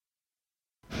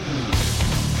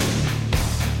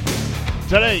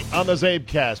Today on the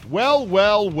Zabecast,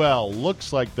 well,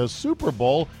 looks like the Super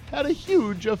Bowl had a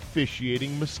huge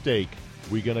officiating mistake.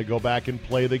 We going to go back and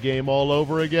play the game all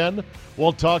over again?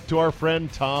 We'll talk to our friend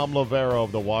Tom Lavero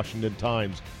of the Washington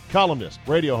Times, columnist,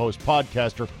 radio host,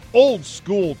 podcaster, old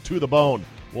school to the bone.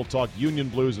 We'll talk Union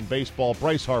Blues and baseball,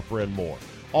 Bryce Harper, and more.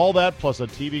 All that plus a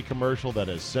TV commercial that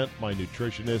has sent my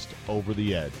nutritionist over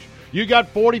the edge. You got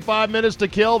 45 minutes to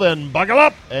kill, then buckle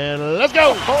up and let's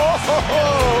go!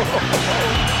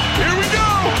 Here we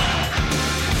go!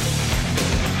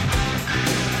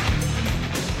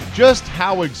 Just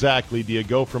how exactly do you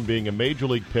go from being a major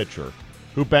league pitcher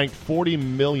who banked $40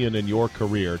 million in your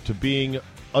career to being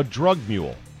a drug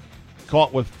mule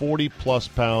caught with 40-plus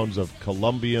pounds of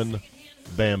Colombian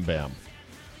Bam Bam?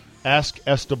 Ask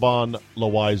Esteban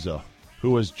Loaiza, who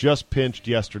was just pinched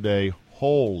yesterday.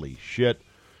 Holy shit.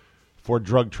 For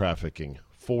drug trafficking,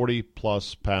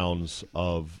 40-plus pounds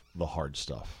of the hard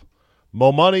stuff.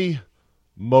 Mo money,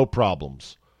 mo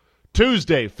problems.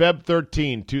 Tuesday, Feb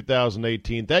 13,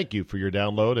 2018. Thank you for your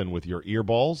download, and with your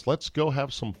earballs, let's go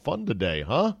have some fun today,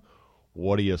 huh?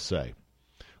 What do you say?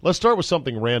 Let's start with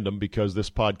something random, because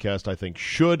this podcast, I think,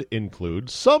 should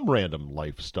include some random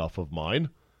life stuff of mine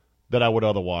that I would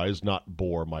otherwise not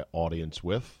bore my audience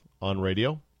with on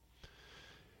radio.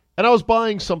 And I was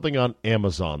buying something on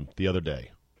Amazon the other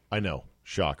day. I know,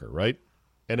 shocker, right?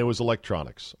 And it was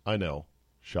electronics. I know,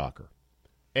 shocker.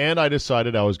 And I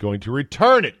decided I was going to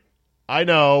return it. I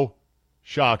know,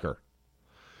 shocker.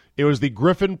 It was the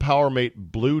Griffin PowerMate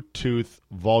Bluetooth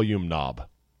volume knob.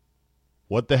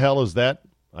 What the hell is that?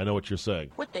 I know what you're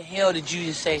saying. What the hell did you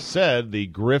just say? Said the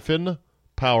Griffin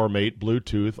PowerMate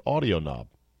Bluetooth audio knob.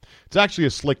 It's actually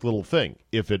a slick little thing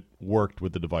if it worked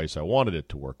with the device I wanted it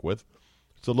to work with.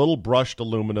 It's a little brushed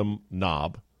aluminum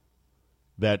knob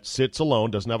that sits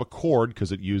alone, doesn't have a cord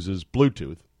because it uses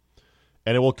Bluetooth,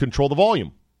 and it will control the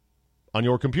volume on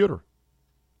your computer.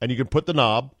 And you can put the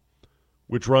knob,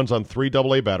 which runs on 3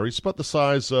 AA batteries, about the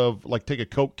size of, like, take a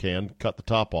Coke can, cut the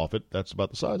top off it. That's about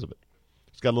the size of it.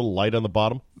 It's got a little light on the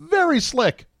bottom. Very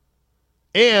slick.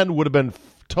 And would have been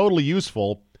totally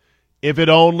useful if it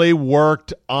only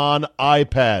worked on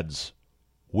iPads,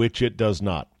 which it does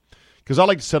not. Because I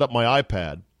like to set up my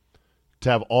iPad to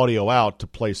have audio out to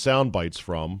play sound bites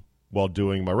from while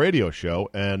doing my radio show.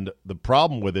 And the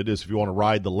problem with it is if you want to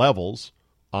ride the levels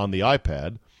on the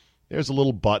iPad, there's a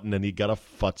little button and you got to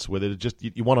futz with it. It just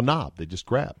you want a knob. They just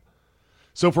grab.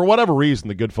 So for whatever reason,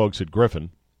 the good folks at Griffin,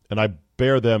 and I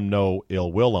bear them no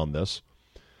ill will on this,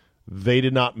 they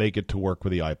did not make it to work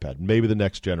with the iPad. Maybe the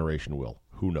next generation will.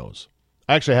 Who knows?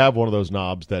 I actually have one of those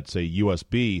knobs that's a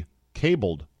USB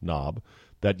cabled knob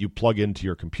that you plug into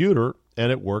your computer,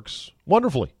 and it works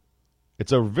wonderfully.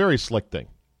 It's a very slick thing.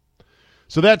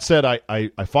 So that said, I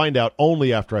find out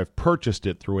only after I've purchased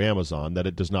it through Amazon that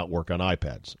it does not work on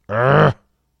iPads.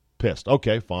 Pissed.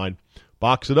 Okay, fine.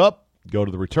 Box it up, go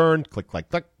to the return, click.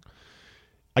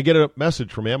 I get a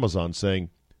message from Amazon saying,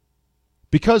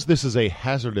 because this is a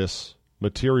hazardous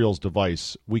materials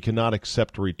device, we cannot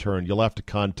accept a return. You'll have to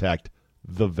contact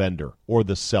the vendor or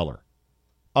the seller.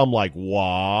 I'm like,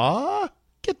 what?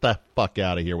 Get the fuck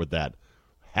out of here with that.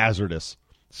 Hazardous.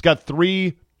 It's got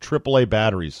 3 AAA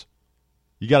batteries.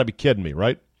 You got to be kidding me,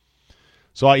 right?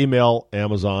 So I email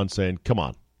Amazon saying, come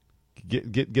on,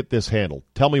 get this handled.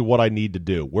 Tell me what I need to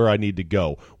do, where I need to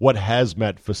go, what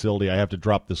hazmat facility I have to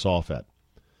drop this off at.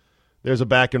 There's a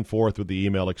back and forth with the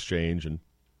email exchange, and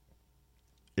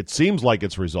it seems like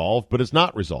it's resolved, but it's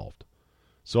not resolved.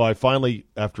 So I finally,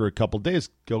 after a couple of days,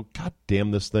 go, God damn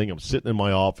this thing. I'm sitting in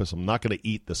my office. I'm not going to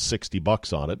eat the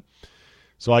 $60 on it.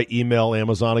 So I email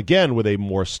Amazon again with a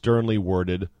more sternly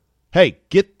worded, hey,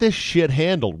 get this shit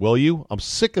handled, will you? I'm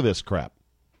sick of this crap.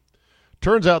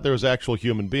 Turns out there was actual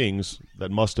human beings that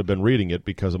must have been reading it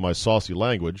because of my saucy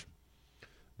language.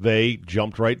 They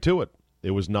jumped right to it.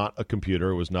 It was not a computer.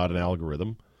 It was not an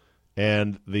algorithm.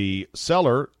 And the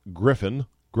seller, Griffin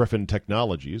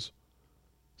Technologies,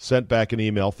 sent back an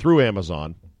email through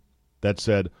Amazon that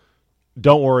said,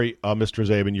 don't worry, Mr.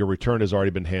 Zabin, your return has already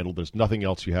been handled. There's nothing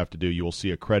else you have to do. You will see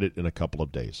a credit in a couple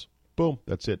of days. Boom,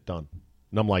 that's it, done.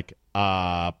 And I'm like,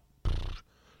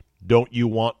 don't you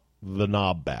want the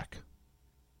knob back?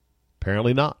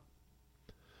 Apparently not.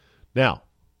 Now,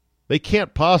 they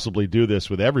can't possibly do this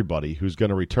with everybody who's going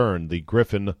to return the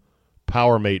Griffin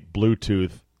PowerMate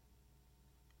Bluetooth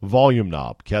volume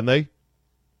knob, can they?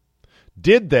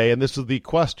 Did they, and this is the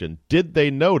question, did they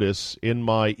notice in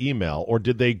my email, or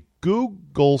did they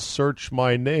Google search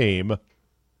my name?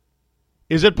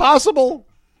 Is it possible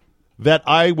that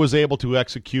I was able to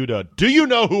execute a "do you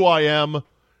know who I am"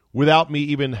 without me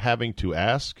even having to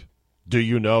ask? Do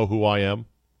you know who I am?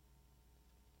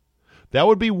 That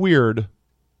would be weird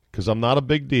because I'm not a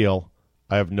big deal.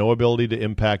 I have no ability to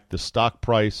impact the stock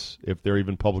price, if they're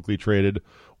even publicly traded,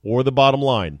 or the bottom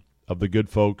line of the good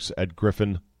folks at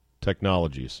Griffin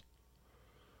Technologies.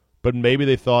 But maybe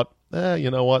they thought,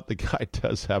 you know what? The guy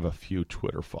does have a few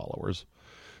Twitter followers.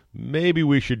 Maybe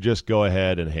we should just go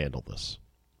ahead and handle this.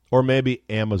 Or maybe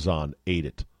Amazon ate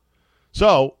it.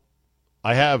 So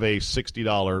I have a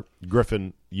 $60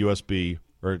 Griffin USB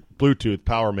or Bluetooth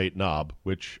PowerMate knob,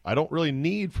 which I don't really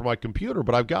need for my computer,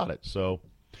 but I've got it. So,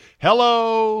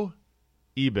 hello,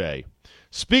 eBay.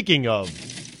 Speaking of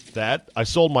that, I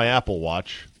sold my Apple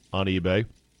Watch on eBay.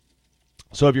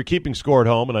 So if you're keeping score at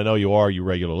home, and I know you are, you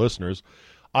regular listeners,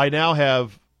 I now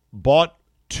have bought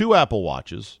 2 Apple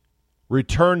Watches,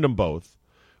 returned them both,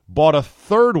 bought a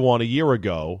third one a year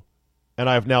ago, and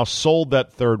I've now sold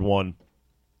that third one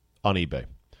on eBay.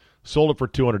 Sold it for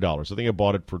 $200. I think I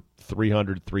bought it for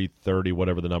 $300, $330,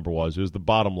 whatever the number was. It was the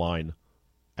bottom line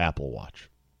Apple Watch.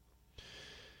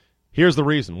 Here's the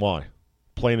reason why.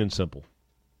 Plain and simple.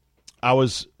 I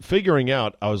was figuring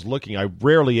out, I was looking, I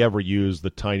rarely ever use the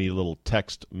tiny little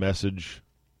text message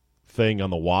thing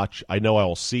on the watch. I know I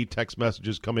will see text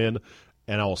messages come in,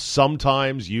 and I will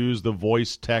sometimes use the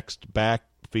voice text back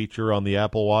feature on the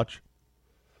Apple Watch.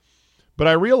 But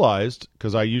I realized,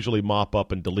 because I usually mop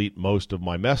up and delete most of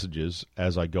my messages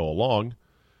as I go along,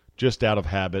 just out of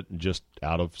habit and just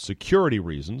out of security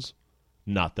reasons.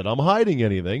 Not that I'm hiding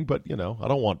anything, but, I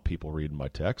don't want people reading my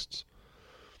texts.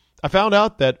 I found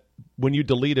out that when you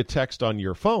delete a text on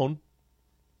your phone,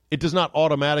 it does not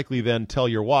automatically then tell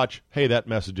your watch, hey, that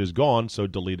message is gone, so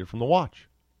delete it from the watch.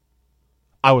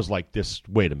 I was like,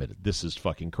 wait a minute, this is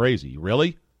fucking crazy.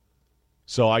 Really?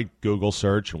 So I Google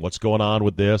search, and what's going on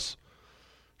with this?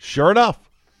 Sure enough,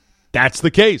 that's the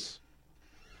case.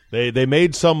 They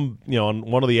made some, on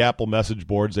one of the Apple message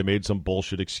boards, they made some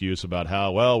bullshit excuse about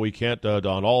how, well, we can't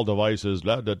on all devices,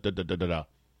 blah, da, da, da, da, da.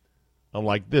 I'm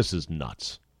like, this is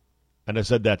nuts. And I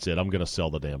said, that's it. I'm going to sell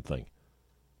the damn thing.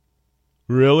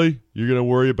 Really? You're going to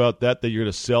worry about that you're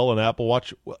going to sell an Apple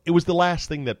Watch? Well, it was the last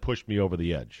thing that pushed me over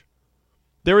the edge.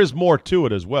 There is more to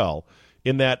it as well,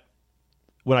 in that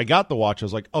when I got the watch, I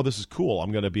was like, oh, this is cool.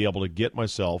 I'm going to be able to get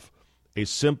myself a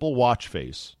simple watch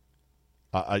face,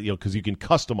 because you can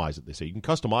customize it. They say you can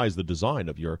customize the design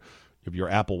of your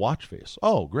Apple Watch face.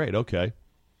 Oh, great. Okay.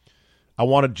 I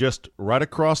wanted just right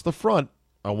across the front,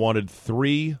 I wanted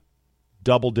 3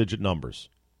 double-digit numbers.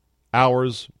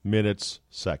 Hours, minutes,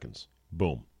 seconds.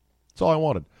 Boom. That's all I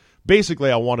wanted.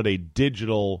 Basically, I wanted a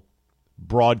digital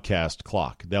broadcast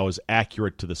clock that was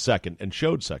accurate to the second and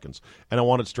showed seconds. And I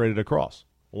wanted it straight across.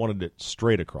 I wanted it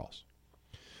straight across.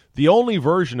 The only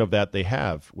version of that they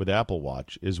have with Apple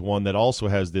Watch is one that also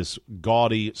has this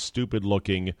gaudy,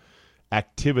 stupid-looking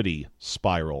activity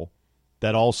spiral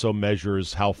that also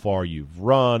measures how far you've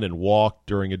run and walked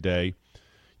during a day.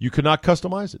 You could not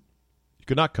customize it. You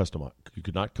could not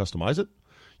customize it.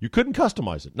 You couldn't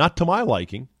customize it. Not to my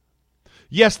liking.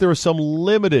 Yes, there is some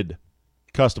limited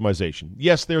customization.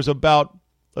 Yes, there's about,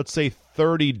 let's say,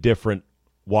 30 different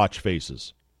watch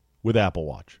faces with Apple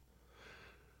Watch.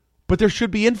 But there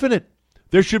should be infinite.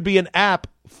 There should be an app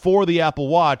for the Apple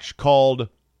Watch called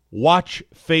Watch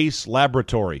Face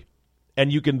Laboratory.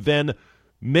 And you can then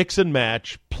mix and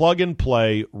match, plug and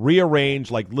play, rearrange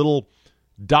like little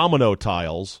domino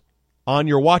tiles on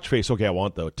your watch face. Okay, I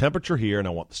want the temperature here, and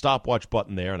I want the stopwatch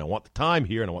button there, and I want the time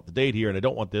here, and I want the date here, and I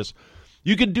don't want this.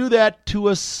 You can do that to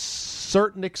a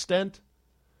certain extent,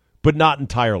 but not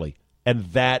entirely. And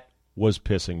that was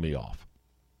pissing me off.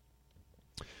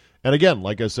 And again,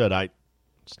 like I said,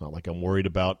 it's not like I'm worried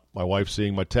about my wife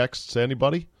seeing my texts to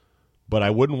anybody, but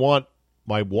I wouldn't want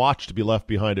my watch to be left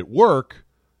behind at work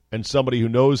and somebody who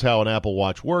knows how an Apple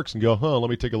Watch works and go,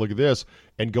 let me take a look at this,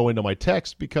 and go into my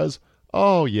text because,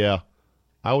 oh, yeah,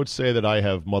 I would say that I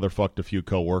have motherfucked a few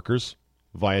coworkers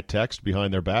via text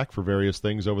behind their back for various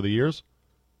things over the years.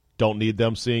 Don't need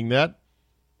them seeing that.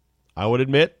 I would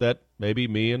admit that maybe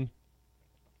me and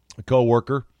a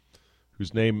coworker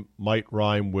whose name might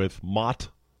rhyme with Mott,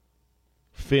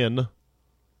 Finn,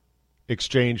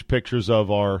 exchange pictures of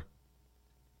our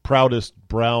proudest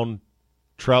brown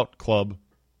trout club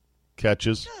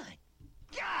catches.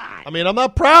 I mean, I'm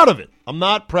not proud of it.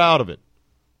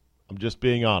 I'm just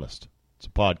being honest. It's a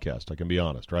podcast. I can be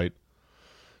honest, right?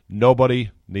 Nobody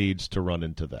needs to run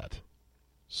into that.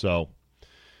 So,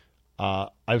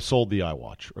 I've sold the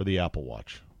iWatch or the Apple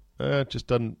Watch. It just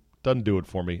doesn't do it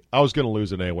for me. I was going to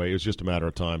lose it anyway. It was just a matter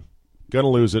of time. Going to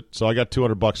lose it. So I got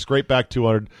 $200, scrape back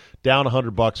 $200, down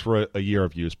 $100 for a year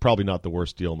of use. Probably not the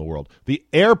worst deal in the world. The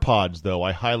AirPods, though,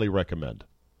 I highly recommend.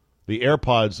 The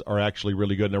AirPods are actually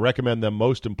really good, and I recommend them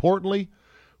most importantly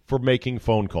for making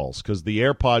phone calls because the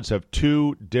AirPods have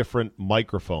two different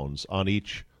microphones on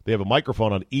each. They have a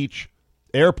microphone on each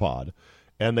AirPod,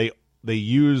 and they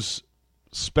use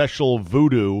special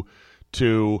voodoo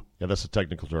to, that's a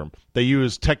technical term, they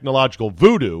use technological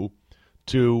voodoo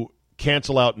to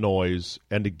cancel out noise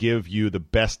and to give you the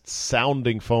best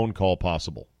sounding phone call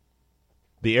possible.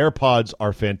 The AirPods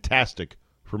are fantastic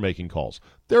for making calls.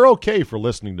 They're okay for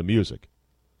listening to music.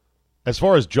 As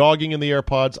far as jogging in the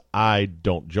AirPods, I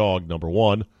don't jog, number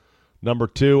one. Number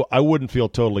two, I wouldn't feel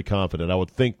totally confident. I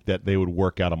would think that they would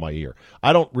work out of my ear.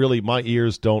 My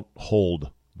ears don't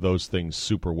hold those things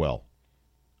super well.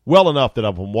 Well enough that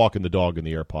if I'm walking the dog in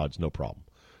the AirPods, no problem.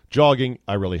 Jogging,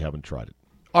 I really haven't tried it.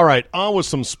 All right, on with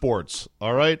some sports.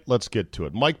 All right, let's get to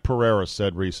it. Mike Pereira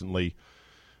said recently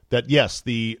that, yes,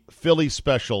 the Philly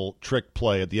special trick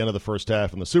play at the end of the first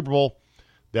half in the Super Bowl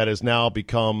that has now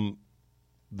become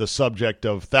the subject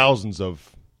of thousands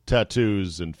of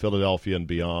tattoos in Philadelphia and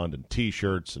beyond, and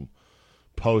T-shirts and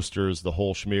posters, the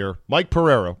whole schmear. Mike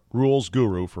Pereira, rules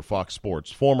guru for Fox Sports,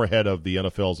 former head of the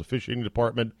NFL's officiating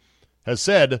department, has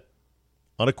said,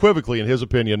 unequivocally in his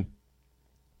opinion,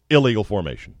 illegal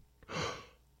formation.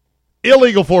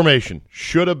 Illegal formation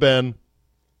should have been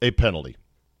a penalty.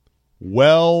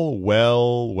 Well.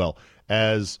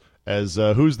 As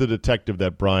who's the detective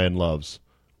that Brian loves?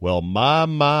 Well,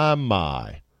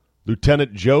 my.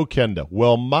 Lieutenant Joe Kenda.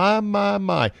 Well,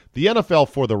 my. The NFL,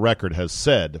 for the record, has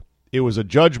said it was a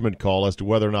judgment call as to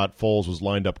whether or not Foles was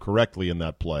lined up correctly in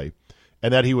that play,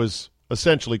 and that he was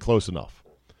essentially close enough.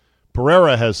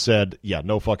 Pereira has said, yeah,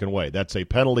 no fucking way. That's a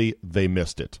penalty. They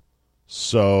missed it.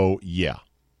 So, yeah.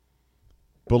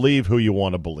 Believe who you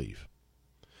want to believe.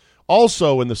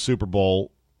 Also in the Super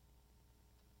Bowl,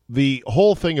 the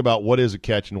whole thing about what is a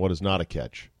catch and what is not a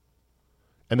catch,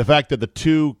 and the fact that the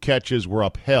two catches were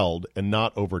upheld and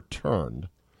not overturned.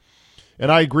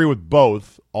 And I agree with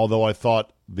both, although I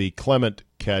thought the Clement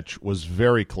catch was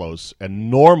very close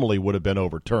and normally would have been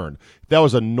overturned. If that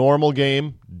was a normal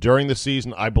game during the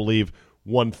season, I believe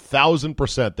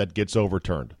 1,000% that gets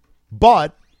overturned.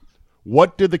 But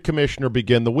what did the commissioner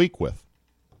begin the week with?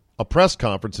 A press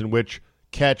conference in which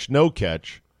catch, no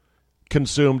catch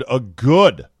consumed a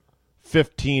good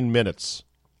 15 minutes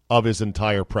of his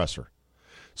entire presser.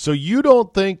 So you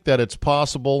don't think that it's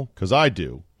possible, because I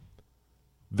do,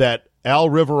 that Al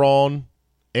Riveron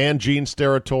and Gene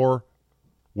Steratore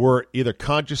were either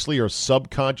consciously or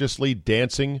subconsciously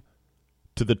dancing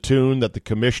to the tune that the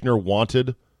commissioner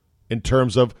wanted in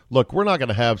terms of, look, we're not going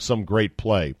to have some great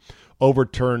play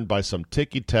overturned by some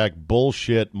ticky-tack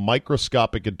bullshit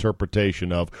microscopic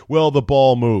interpretation of, well, the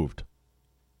ball moved.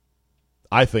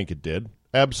 I think it did.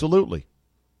 Absolutely.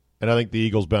 And I think the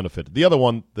Eagles benefited. The other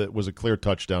one that was a clear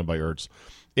touchdown by Ertz,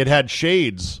 it had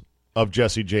shades of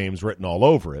Jesse James written all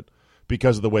over it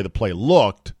because of the way the play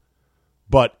looked,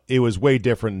 but it was way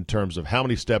different in terms of how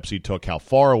many steps he took, how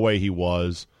far away he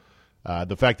was,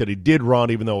 the fact that he did run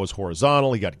even though it was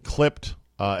horizontal. He got clipped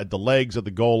at the legs of the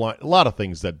goal line, a lot of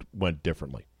things that went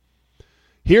differently.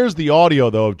 Here's the audio,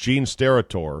 though, of Gene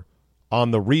Steratore on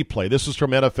the replay. This is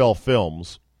from NFL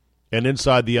Films and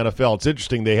Inside the NFL. It's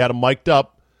interesting. They had him mic'd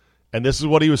up. And this is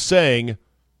what he was saying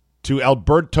to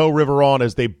Alberto Riveron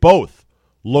as they both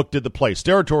looked at the play.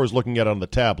 Steratore was looking at it on the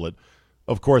tablet.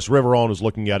 Of course, Riveron was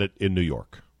looking at it in New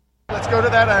York. Let's go to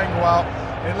that angle out,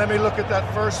 and let me look at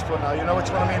that first one now. You know which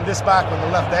one I mean? This back one, the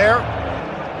left there.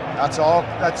 That's all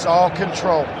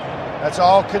control. That's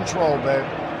all control, babe.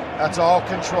 That's all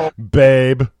control.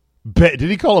 Babe. Did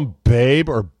he call him babe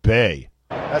or bay?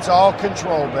 That's all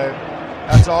control, babe.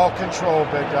 That's all control,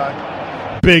 big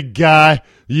guy. Big guy,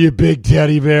 you big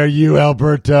teddy bear, you,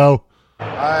 Alberto.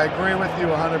 I agree with you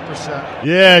 100%.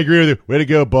 Yeah, I agree with you. Way to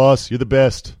go, boss. You're the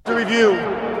best. To review,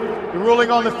 the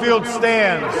ruling on the field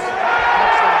stands.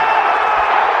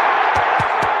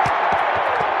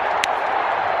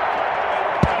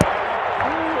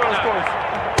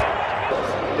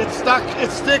 It's stuck.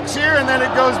 It sticks here, and then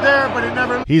it goes there, but it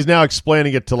never... He's now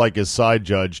explaining it to, like, his side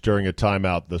judge during a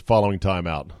timeout, the following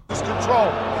timeout. It's control.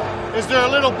 Is there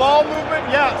a little ball movement?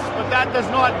 Yes, but that does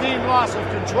not deem loss of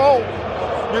control.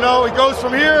 You know, it goes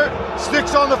from here,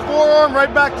 sticks on the forearm,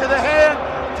 right back to the hand,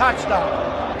 touchdown.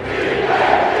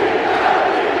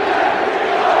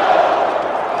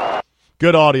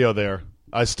 Good audio there.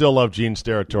 I still love Gene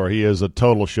Steratore. He is a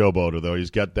total showboater, though.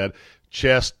 He's got that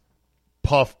chest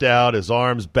puffed out, his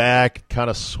arms back, kind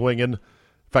of swinging. In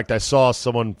fact, I saw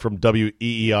someone from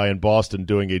WEEI in Boston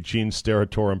doing a Gene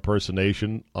Steratore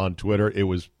impersonation on Twitter. It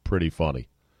was pretty funny.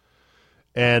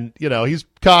 And, you know, he's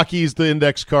cocky. He's the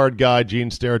index card guy, Gene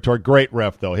Steratore. Great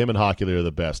ref, though. Him and Hockey are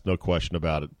the best. No question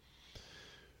about it.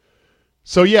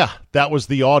 So, yeah, that was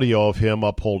the audio of him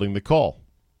upholding the call.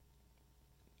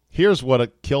 Here's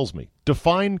what kills me.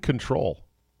 Define control.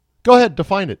 Go ahead,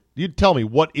 define it. You tell me,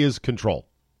 what is control?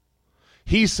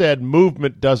 He said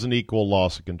movement doesn't equal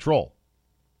loss of control.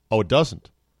 Oh, it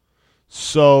doesn't.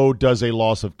 So does a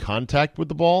loss of contact with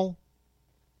the ball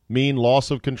mean loss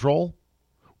of control?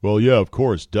 Well, yeah, of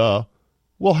course, duh.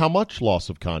 Well, how much loss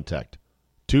of contact?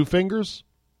 2 fingers?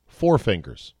 4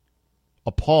 fingers?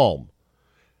 A palm?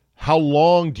 How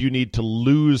long do you need to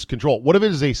lose control? What if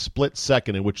it is a split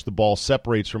second in which the ball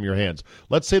separates from your hands?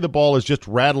 Let's say the ball is just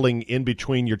rattling in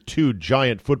between your 2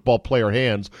 giant football player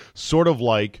hands, sort of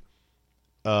like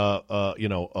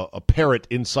a parrot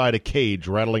inside a cage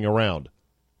rattling around.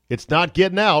 It's not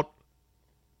getting out,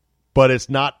 but it's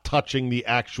not touching the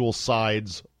actual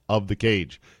sides of the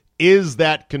cage. Is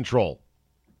that control?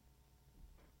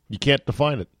 You can't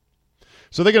define it.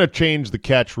 So they're going to change the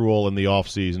catch rule in the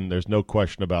offseason. There's no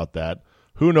question about that.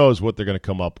 Who knows what they're going to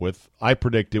come up with? I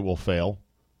predict it will fail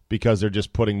because they're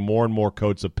just putting more and more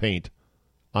coats of paint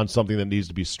on something that needs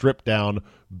to be stripped down,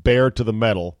 bare to the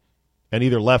metal, and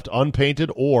either left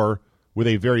unpainted or with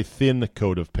a very thin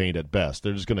coat of paint at best.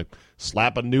 They're just going to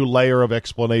slap a new layer of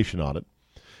explanation on it.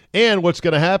 And what's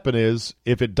going to happen is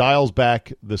if it dials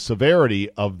back the severity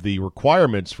of the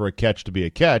requirements for a catch to be a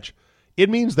catch, it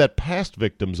means that past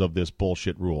victims of this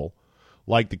bullshit rule,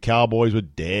 like the Cowboys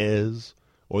with Dez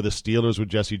or the Steelers with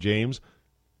Jesse James,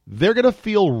 they're going to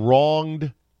feel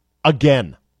wronged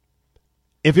again.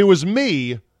 If it was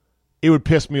me, it would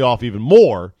piss me off even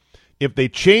more if they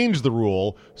changed the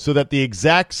rule so that the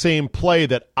exact same play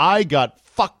that I got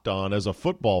fucked on as a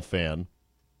football fan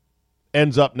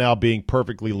ends up now being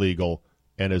perfectly legal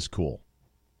and is cool.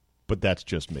 But that's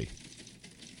just me.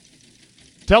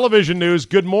 Television news,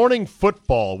 Good Morning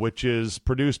Football, which is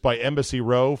produced by Embassy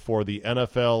Row for the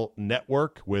NFL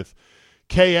Network with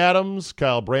Kay Adams,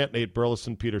 Kyle Brandt, Nate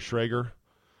Burleson, Peter Schrager,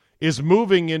 is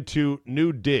moving into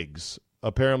new digs.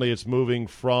 Apparently it's moving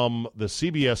from the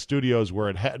CBS studios where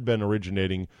it had been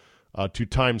originating to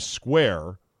Times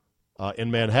Square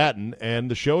in Manhattan,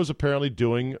 and the show is apparently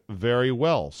doing very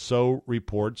well. So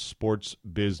reports Sports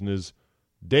Business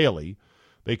Daily.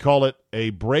 They call it a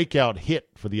breakout hit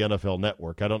for the NFL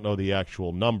Network. I don't know the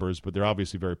actual numbers, but they're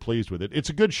obviously very pleased with it.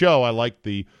 It's a good show. I like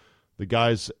the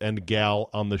guys and gal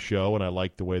on the show, and I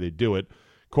like the way they do it.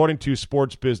 According to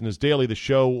Sports Business Daily, the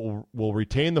show will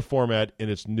retain the format in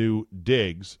its new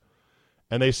digs,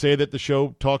 and they say that the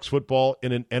show talks football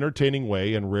in an entertaining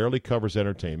way and rarely covers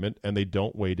entertainment, and they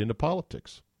don't wade into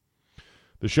politics.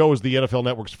 The show is the NFL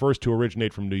Network's first to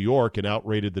originate from New York and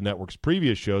outrated the network's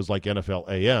previous shows like NFL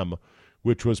AM,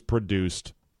 which was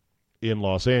produced in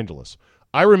Los Angeles.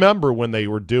 I remember when they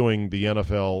were doing the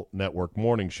NFL Network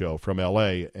morning show from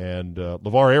L.A., and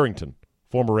LeVar Arrington,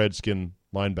 former Redskin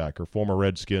linebacker,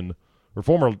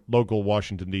 former local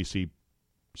Washington, D.C.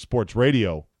 sports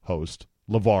radio host,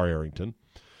 LeVar Arrington,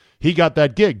 he got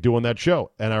that gig doing that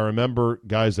show. And I remember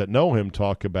guys that know him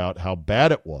talk about how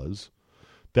bad it was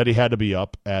that he had to be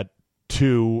up at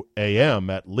 2 a.m.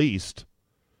 at least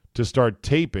to start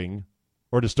taping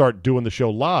or to start doing the show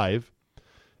live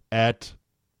at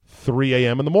 3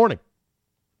 a.m. in the morning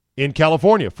in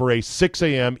California for a 6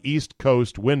 a.m. East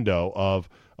Coast window of,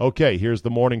 okay, here's the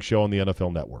morning show on the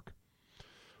NFL Network.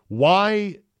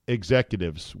 Why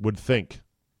executives would think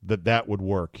that that would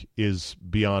work is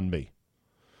beyond me.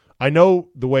 I know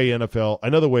the way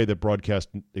that broadcast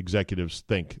executives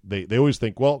think. They always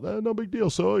think, well, no big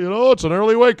deal. So, it's an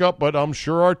early wake up, but I'm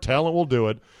sure our talent will do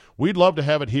it. We'd love to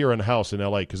have it here in-house in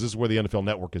L.A. because this is where the NFL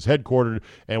Network is headquartered,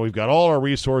 and we've got all our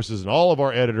resources and all of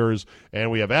our editors,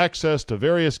 and we have access to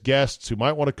various guests who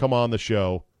might want to come on the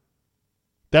show.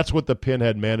 That's what the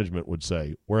pinhead management would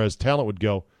say, whereas talent would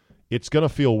go, it's going to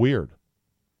feel weird.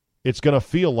 It's going to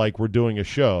feel like we're doing a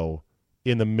show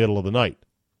in the middle of the night.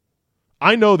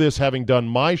 I know this having done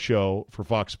my show for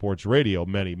Fox Sports Radio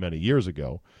many, many years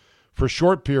ago, for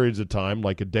short periods of time,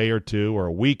 like a day or two or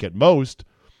a week at most,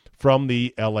 from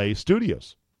the L.A.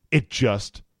 studios. It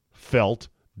just felt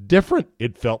different.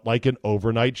 It felt like an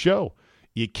overnight show.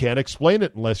 You can't explain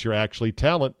it unless you're actually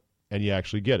talent and you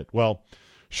actually get it. Well,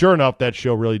 sure enough, that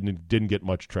show really didn't get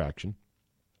much traction.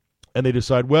 And they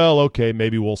decide, well, okay,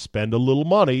 maybe we'll spend a little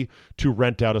money to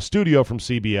rent out a studio from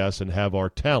CBS and have our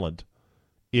talent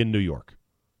in New York.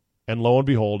 And lo and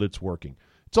behold, it's working.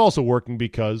 It's also working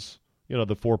because,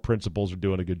 the 4 principals are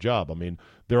doing a good job. I mean,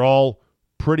 they're all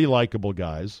pretty likable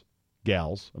guys,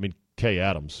 gals. I mean, Kay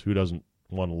Adams, who doesn't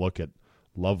want to look at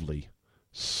lovely,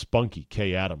 spunky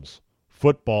Kay Adams,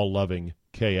 football-loving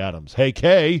Kay Adams. Hey,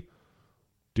 Kay,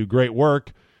 do great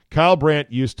work. Kyle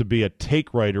Brandt used to be a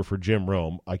take writer for Jim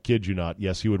Rome. I kid you not.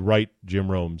 Yes, he would write Jim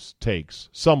Rome's takes,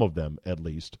 some of them at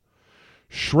least.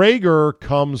 Schrager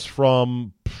comes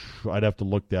from, I'd have to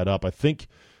look that up. I think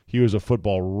he was a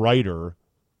football writer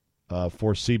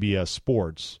for CBS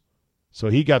Sports. So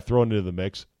he got thrown into the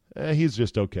mix. He's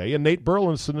just okay. And Nate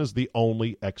Burleson is the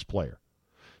only ex-player.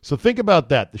 So think about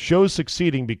that. The show's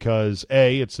succeeding because,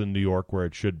 A, it's in New York where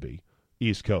it should be,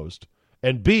 East Coast.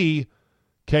 And B,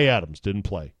 Kay Adams didn't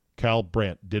play. Kyle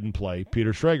Brandt didn't play.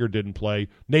 Peter Schrager didn't play.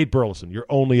 Nate Burleson, your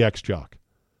only ex-jock.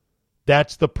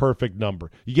 That's the perfect number.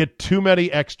 You get too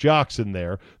many ex-jocks in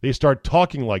there, they start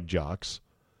talking like jocks,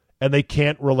 and they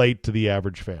can't relate to the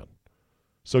average fan.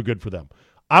 So good for them.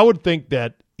 I would think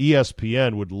that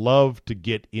ESPN would love to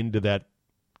get into that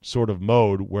sort of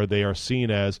mode where they are seen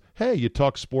as, hey, you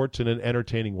talk sports in an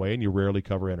entertaining way and you rarely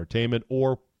cover entertainment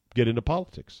or get into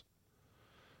politics.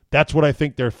 That's what I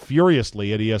think they're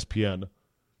furiously at ESPN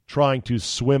trying to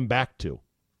swim back to.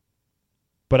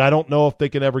 But I don't know if they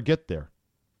can ever get there.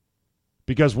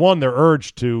 Because, one, their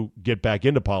urge to get back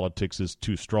into politics is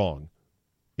too strong.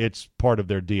 It's part of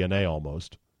their DNA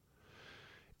almost.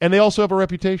 And they also have a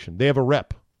reputation. They have a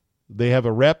rep. They have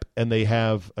a rep and they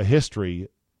have a history.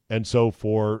 And so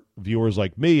for viewers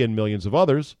like me and millions of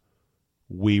others,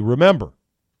 we remember.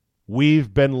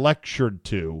 We've been lectured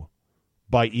to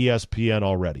by ESPN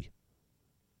already.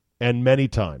 And many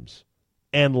times.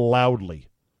 And loudly.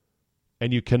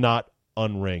 And you cannot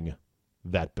unring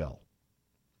that bell.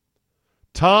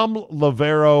 Tom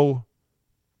Loverro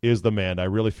is the man. I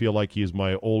really feel like he's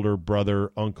my older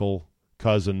brother, uncle,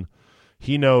 cousin.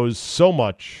 He knows so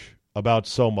much about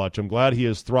so much. I'm glad he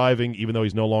is thriving, even though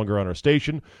he's no longer on our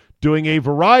station, doing a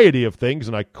variety of things.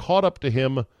 And I caught up to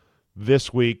him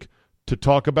this week to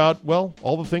talk about, well,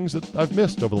 all the things that I've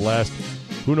missed over the last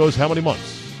who knows how many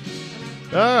months.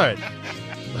 All right.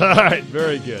 All right,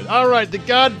 very good. All right, the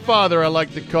Godfather, I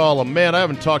like to call him. Man, I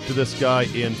haven't talked to this guy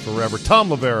in forever. Tom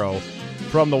Loverro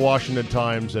from the Washington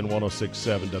Times and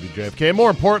 106.7 WJFK. And more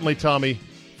importantly, Tommy,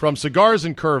 from Cigars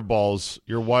and Curveballs,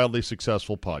 your wildly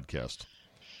successful podcast.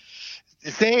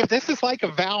 Dave, this is like a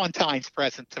Valentine's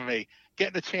present to me,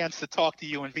 getting a chance to talk to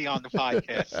you and be on the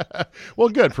podcast. Well,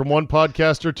 good. From one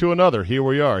podcaster to another. Here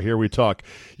we are. Here we talk.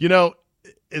 You know,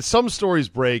 some stories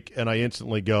break, and I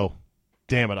instantly go,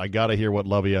 damn it, I got to hear what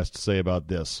Lovey has to say about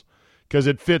this, because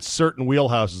it fits certain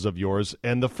wheelhouses of yours.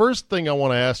 And the first thing I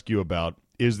want to ask you about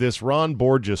is this Ron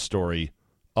Borges story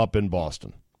up in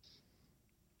Boston.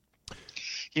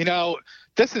 You know,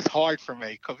 this is hard for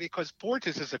me because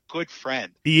Borges is a good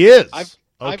friend. He is.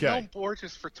 I've known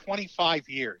Borges for 25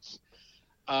 years,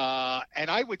 and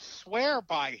I would swear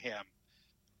by him,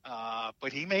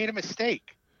 but he made a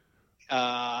mistake.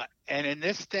 And in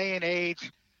this day and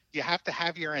age, you have to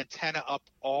have your antenna up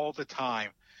all the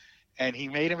time. And he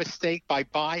made a mistake by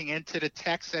buying into the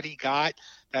text that he got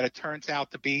that it turns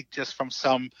out to be just from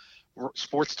some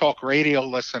sports talk radio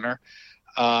listener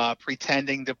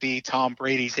pretending to be Tom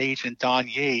Brady's agent, Don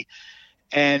Yee.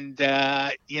 And,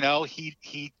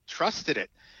 he trusted it.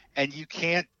 And you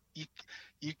can't,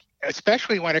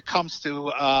 especially when it comes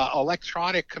to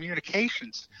electronic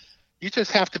communications, you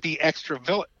just have to be extra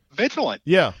vigilant.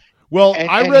 Yeah. Well,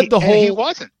 I read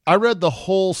the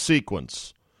whole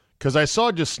sequence because I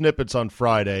saw just snippets on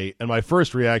Friday, and my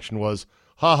first reaction was,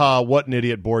 haha, what an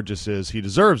idiot Borges is. He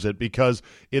deserves it, because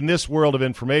in this world of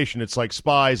information, it's like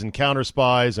spies and counter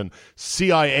spies and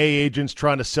CIA agents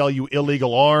trying to sell you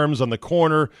illegal arms on the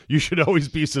corner. You should always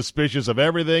be suspicious of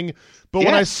everything. But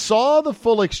when I saw the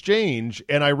full exchange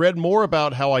and I read more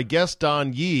about how I guess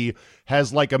Don Yee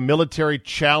has like a military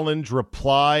challenge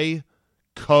reply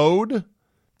code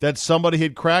that somebody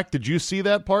had cracked. Did you see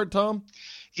that part, Tom?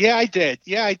 Yeah, I did.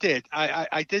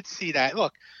 I did see that.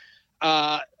 Look,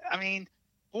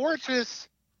 Borges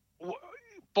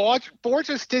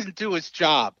didn't do his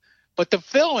job, but the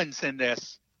villains in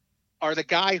this are the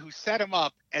guy who set him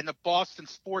up and the Boston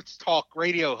sports talk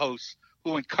radio hosts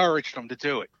who encouraged him to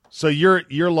do it. So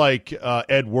you're like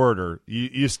Ed Werder.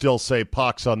 You still say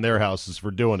pox on their houses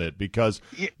for doing it, because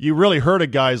you really hurt a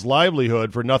guy's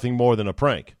livelihood for nothing more than a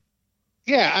prank.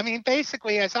 Yeah, I mean,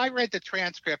 basically, as I read the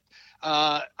transcript,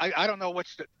 I don't know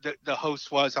which the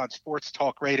host was on Sports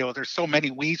Talk Radio. There's so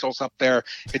many weasels up there,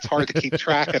 it's hard to keep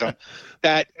track of them.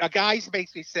 That a guy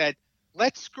basically said,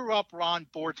 let's screw up Ron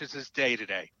Borges' day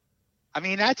today. I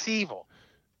mean, that's evil.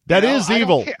 That is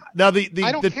evil. Now,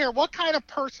 I don't care what kind of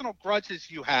personal grudges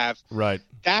you have. Right.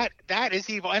 That is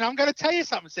evil. And I'm going to tell you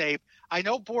something, Zabe. I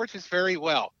know Borges very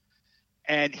well,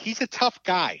 and he's a tough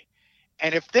guy.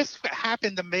 And if this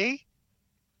happened to me,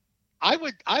 I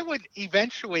would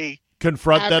eventually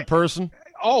confront that person.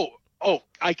 Oh, Oh,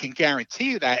 I can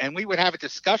guarantee you that. And we would have a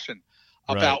discussion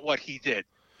about what he did.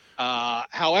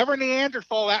 However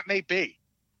Neanderthal that may be.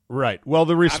 Right. Well,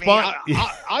 the response. I mean,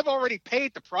 I've already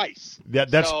paid the price. Yeah,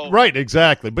 that's right.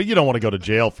 Exactly. But you don't want to go to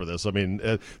jail for this. I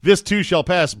mean, this too shall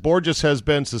pass. Borges has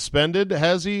been suspended,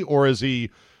 has he? Or is he,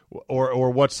 or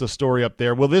what's the story up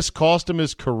there? Will this cost him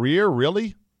his career,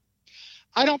 really?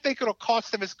 I don't think it'll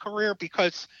cost him his career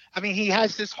because, I mean, he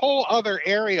has this whole other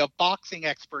area of boxing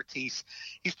expertise.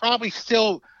 He's probably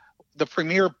still the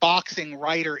premier boxing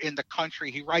writer in the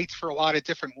country. He writes for a lot of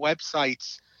different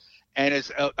websites and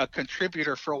is a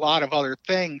contributor for a lot of other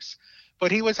things.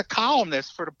 But he was a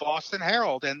columnist for the Boston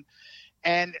Herald.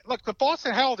 And look, the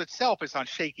Boston Herald itself is on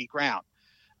shaky ground.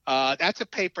 That's a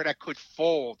paper that could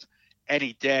fold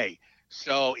any day.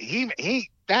 So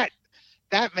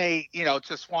that may,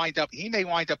 just he may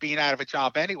wind up being out of a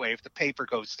job anyway if the paper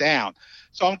goes down.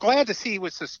 So I'm glad to see he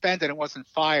was suspended and wasn't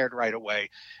fired right away.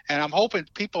 And I'm hoping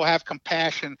people have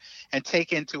compassion and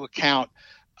take into account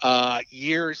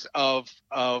years of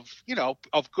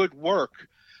good work.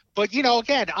 But,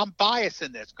 again, I'm biased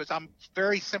in this because I'm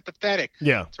very sympathetic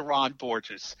to Ron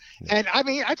Borges. Yeah. And I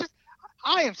mean,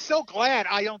 I am so glad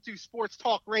I don't do sports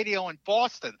talk radio in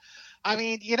Boston. I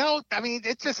mean,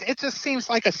 it just seems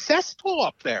like a cesspool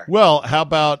up there. Well, how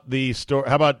about the story?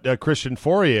 How about Christian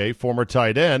Fourier, former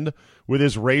tight end, with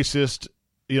his racist,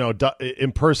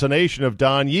 impersonation of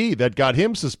Don Yee that got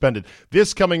him suspended?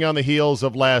 This coming on the heels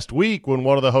of last week when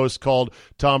one of the hosts called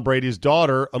Tom Brady's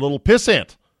daughter a little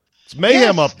pissant. It's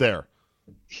mayhem up there.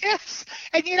 Yes.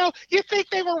 And, you think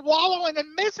they were wallowing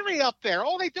in misery up there.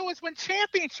 All they do is win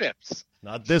championships.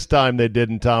 Not this time they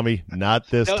didn't, Tommy. Not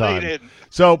this no, time. They didn't.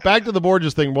 So back to the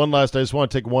Borges thing. I just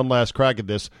want to take one last crack at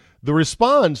this. The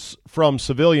response from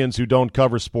civilians who don't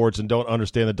cover sports and don't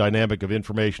understand the dynamic of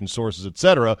information sources,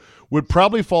 etc., would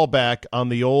probably fall back on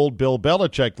the old Bill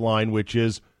Belichick line, which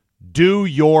is, do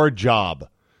your job.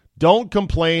 Don't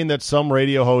complain that some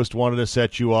radio host wanted to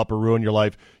set you up or ruin your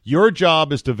life. Your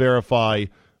job is to verify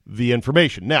the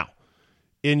information. Now,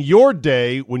 in your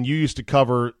day when you used to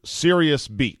cover serious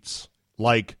beats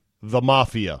like the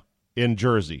Mafia in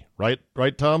Jersey, right,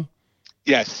 Tom?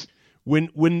 Yes. When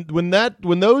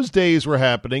those days were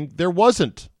happening, there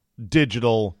wasn't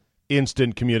digital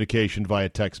instant communication via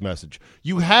text message.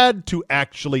 You had to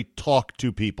actually talk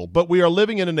to people. But we are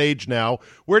living in an age now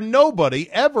where nobody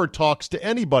ever talks to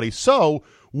anybody. So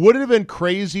would it have been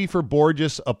crazy for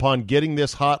Borges, upon getting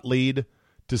this hot lead,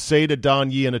 to say to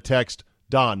Don Yee in a text,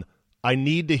 Don, I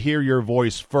need to hear your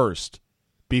voice first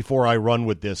before I run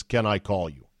with this. Can I call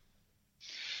you?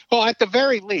 Well, at the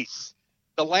very least,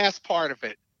 the last part of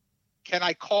it, can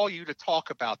I call you to talk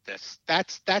about this?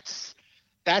 That's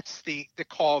the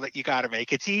call that you got to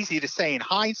make. It's easy to say in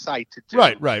hindsight to do.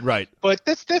 Right. But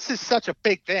this is such a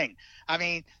big thing. I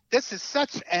mean, this is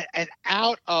such an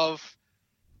out of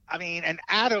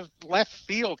left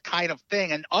field kind of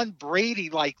thing, an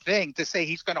un-Brady-like thing to say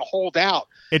he's going to hold out.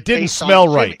 It didn't smell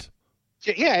right.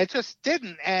 Yeah, it just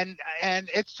didn't, and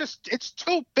it's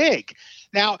too big.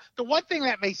 Now, the one thing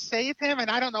that may save him, and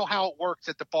I don't know how it works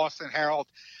at the Boston Herald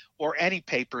or any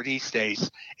paper these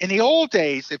days. In the old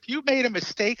days, if you made a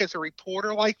mistake as a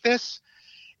reporter like this,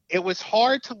 it was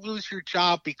hard to lose your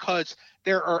job because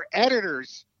there are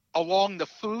editors along the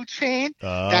food chain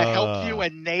that help you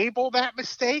enable that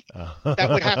mistake that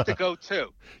would have to go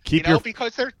too.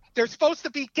 Because they're supposed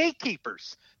to be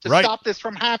gatekeepers to stop this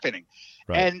from happening.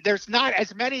 Right. And there's not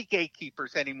as many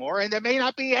gatekeepers anymore, and there may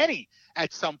not be any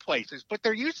at some places, but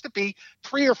there used to be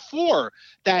 3 or 4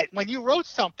 that when you wrote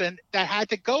something that had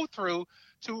to go through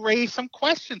to raise some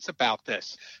questions about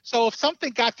this. So if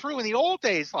something got through in the old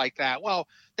days like that, well,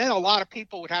 then a lot of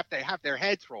people would have to have their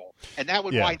heads rolled, and that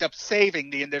would wind up saving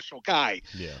the initial guy.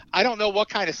 Yeah. I don't know what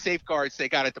kind of safeguards they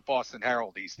got at the Boston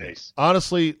Herald these days.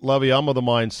 Honestly, Lovey, I'm of the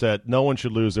mindset no one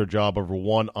should lose their job over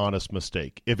one honest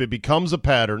mistake. If it becomes a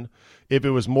pattern, if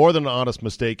it was more than an honest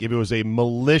mistake, if it was a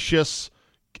malicious,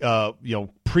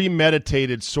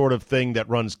 premeditated sort of thing that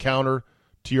runs counter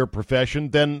to your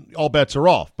profession, then all bets are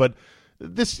off. But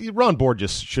Ron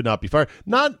Borges should not be fired.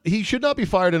 He should not be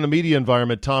fired in a media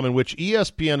environment, Tom, in which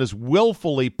ESPN is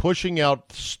willfully pushing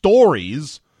out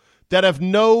stories that have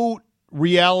no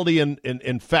reality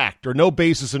in fact, or no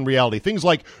basis in reality. Things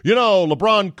like,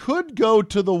 LeBron could go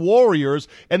to the Warriors,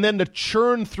 and then to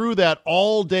churn through that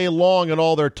all day long in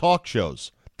all their talk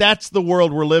shows. That's the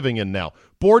world we're living in now.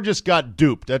 Borges got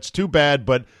duped. That's too bad,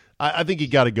 but I think you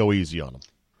got to go easy on him.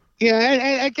 Yeah,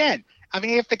 and again, I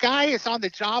mean, if the guy is on the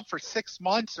job for 6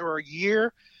 months or a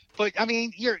year, but I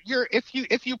mean,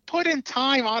 if you put in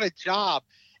time on a job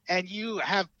and you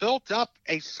have built up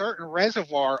a certain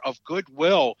reservoir of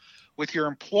goodwill with your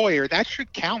employer, that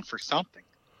should count for something.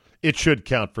 It should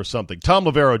count for something. Tom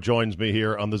Lavero joins me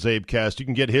here on the Zabecast. You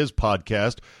can get his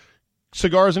podcast,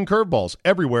 Cigars and Curveballs,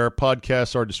 everywhere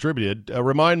podcasts are distributed.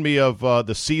 Remind me of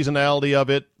the seasonality of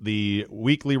it, the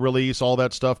weekly release, all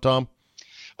that stuff, Tom.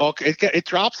 Well, it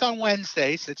drops on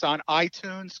Wednesdays. It's on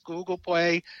iTunes, Google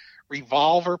Play,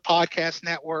 Revolver Podcast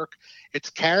Network. It's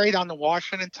carried on the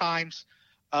Washington Times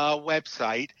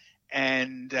website.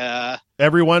 And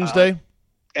every Wednesday?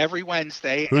 Every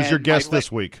Wednesday. Who's your guest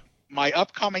this week? My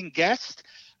upcoming guest,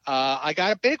 I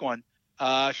got a big one.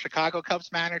 Chicago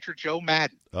Cubs manager Joe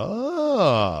Maddon.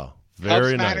 Oh,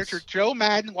 very Cubs manager Joe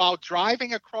Maddon while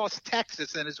driving across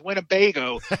Texas in his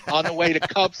Winnebago on the way to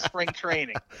Cubs spring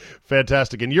training.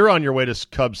 Fantastic. And you're on your way to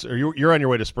Cubs, or you're on your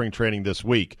way to spring training this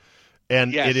week.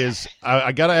 And yes. It is,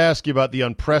 I got to ask you about the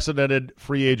unprecedented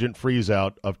free agent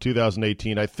freeze-out of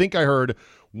 2018. I think I heard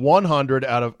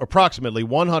approximately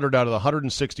 100 out of the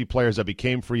 160 players that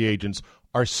became free agents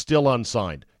are still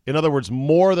unsigned. In other words,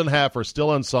 more than half are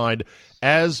still unsigned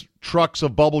as trucks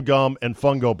of bubble gum and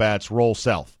fungo bats roll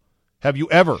south. Have you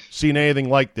ever seen anything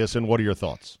like this, and what are your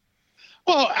thoughts?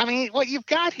 Well, I mean, what you've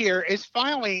got here is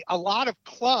finally a lot of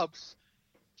clubs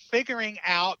figuring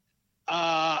out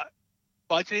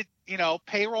budget,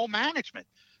 payroll management.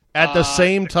 At the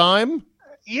same time?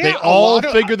 Yeah. They all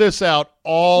figure this out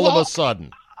all of a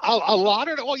sudden.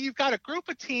 You've got a group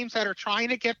of teams that are trying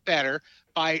to get better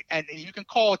and you can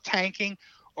call it tanking,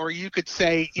 or you could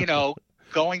say,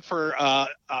 going for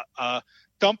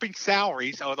dumping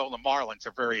salaries, although the Marlins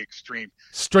are very extreme.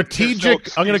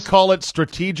 Strategic, I'm going to call it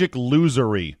strategic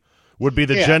losery would be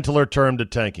the gentler term to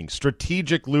tanking.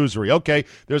 Strategic losery. Okay,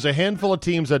 there's a handful of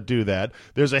teams that do that.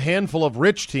 There's a handful of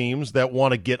rich teams that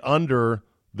want to get under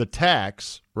the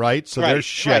tax, right? So they're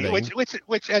shedding. Right.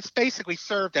 Which has basically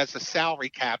served as a salary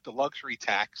cap, the luxury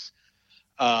tax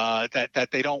that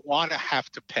they don't want to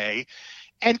have to pay.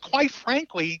 And quite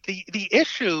frankly, the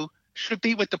issue should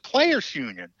be with the players'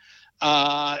 union.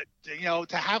 To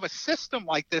have a system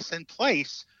like this in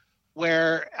place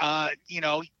where,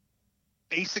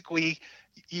 basically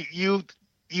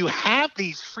you have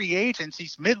these free agents,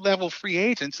 these mid-level free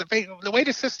agents. The way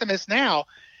the system is now,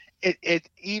 it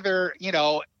either,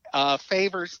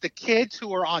 favors the kids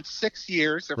who are on 6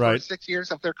 years, the first 6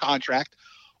 years of their contract,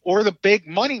 or the big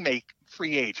money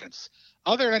free agents.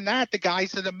 Other than that, the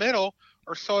guys in the middle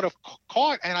are sort of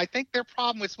caught. And I think their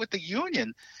problem is with the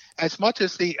union as much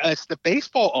as the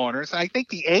baseball owners. And I think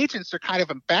the agents are kind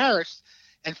of embarrassed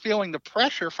and feeling the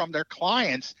pressure from their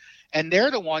clients. And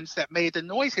they're the ones that made the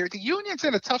noise here. The union's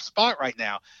in a tough spot right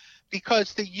now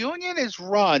because the union is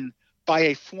run by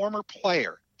a former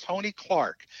player, Tony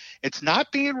Clark. It's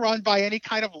not being run by any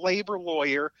kind of labor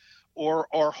lawyer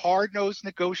or hard-nosed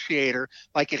negotiator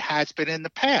like it has been in the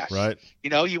past. Right.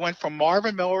 You went from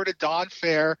Marvin Miller to Don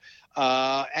Fair,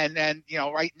 and then,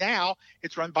 right now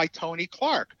it's run by Tony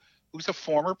Clark, who's a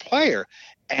former player.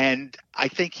 And I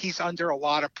think he's under a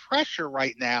lot of pressure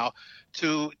right now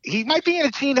he might be in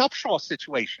a Gene Upshaw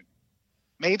situation.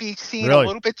 Maybe seen a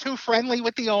little bit too friendly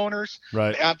with the owners,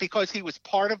 right? Because he was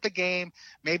part of the game,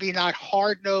 maybe not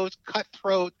hard-nosed,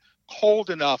 cutthroat, cold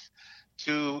enough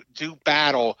to do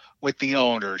battle with the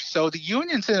owners. So the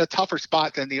union's in a tougher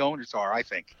spot than the owners are, I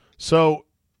think. So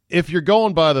if you're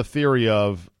going by the theory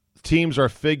of teams are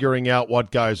figuring out what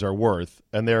guys are worth,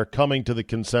 and they're coming to the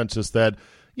consensus that,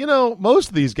 most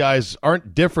of these guys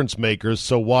aren't difference makers,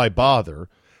 so why bother?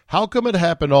 How come it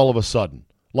happened all of a sudden?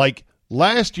 Like,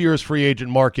 last year's free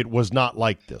agent market was not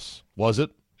like this, was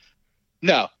it?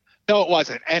 No, it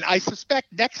wasn't. And I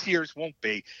suspect next year's won't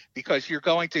be, because you're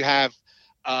going to have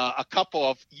a couple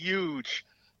of huge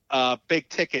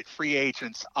big-ticket free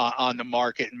agents on the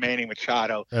market, Manny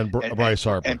Machado and Bryce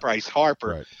Harper. And Bryce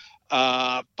Harper.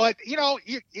 Right. But,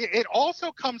 it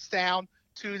also comes down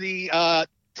to the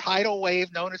tidal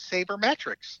wave known as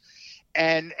sabermetrics.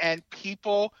 And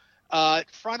people,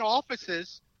 front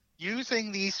offices,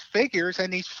 using these figures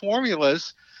and these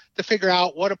formulas to figure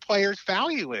out what a player's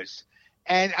value is.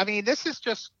 And, I mean, this is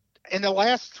just in the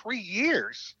last 3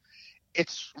 years,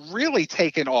 it's really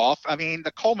taken off. I mean,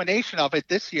 the culmination of it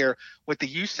this year with the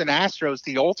Houston Astros,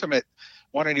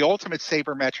 one of the ultimate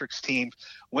sabermetrics teams,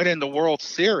 winning the World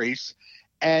Series.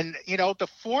 And, the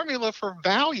formula for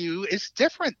value is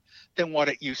different than what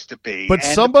it used to be. But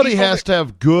somebody has to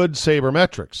have good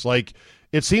sabermetrics. Like,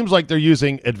 it seems like they're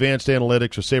using advanced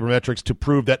analytics or sabermetrics to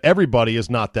prove that everybody is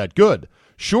not that good.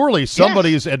 Surely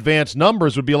somebody's advanced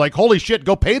numbers would be like, holy shit,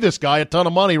 go pay this guy a ton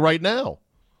of money right now.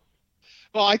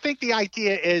 Well, I think the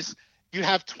idea is you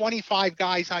have 25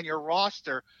 guys on your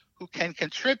roster who can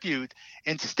contribute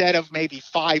instead of maybe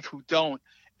 5 who don't,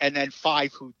 and then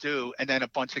 5 who do, and then a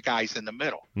bunch of guys in the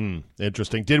middle.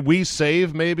 Interesting. Did we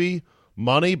save maybe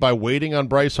money by waiting on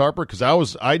Bryce Harper?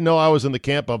 Because I know I was in the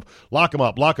camp of lock him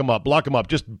up, lock him up, lock him up.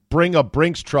 Just bring a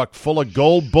Brinks truck full of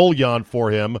gold bullion for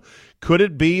him. Could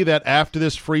it be that after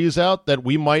this freeze out that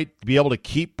we might be able to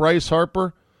keep Bryce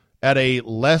Harper at a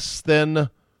less than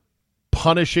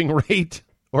punishing rate?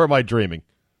 Or am I dreaming?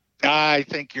 I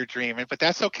think you're dreaming, but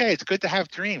that's okay. It's good to have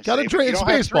dreams. Got to dream. It's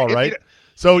baseball, right?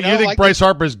 So you think like Bryce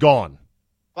Harper's gone?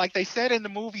 Like they said in the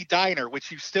movie Diner,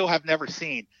 which you still have never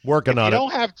seen. Working on it. If you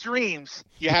don't have dreams,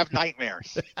 you have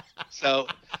nightmares. So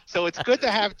it's good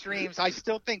to have dreams. I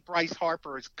still think Bryce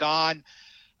Harper is gone.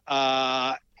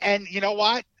 And you know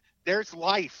what? There's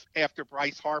life after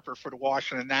Bryce Harper for the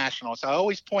Washington Nationals. I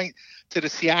always point to the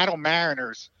Seattle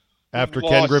Mariners. After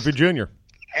Ken Griffey Jr.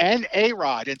 And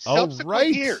A-Rod in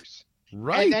subsequent years.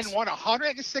 Right. And then won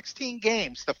 116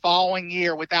 games the following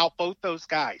year without both those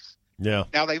guys. Yeah.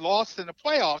 Now, they lost in the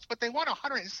playoffs, but they won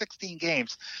 116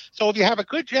 games. So if you have a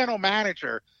good general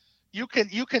manager, you can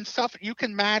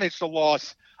manage the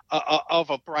loss of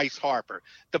a Bryce Harper.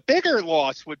 The bigger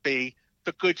loss would be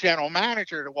the good general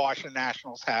manager the Washington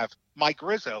Nationals have, Mike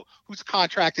Rizzo, whose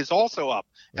contract is also up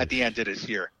at the end of this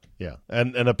year. Yeah,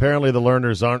 and apparently the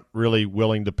Lerners aren't really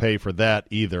willing to pay for that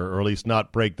either, or at least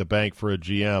not break the bank for a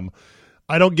GM.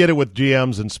 I don't get it with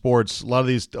GMs in sports. A lot of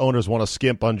these owners want to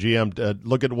skimp on GM.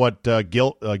 Look at what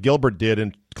Gilbert did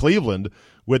in Cleveland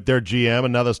with their GM,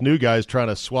 and now this new guy's trying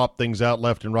to swap things out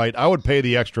left and right. I would pay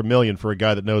the extra $1 million for a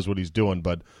guy that knows what he's doing,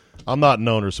 but I'm not an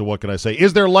owner, so what can I say?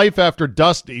 Is there life after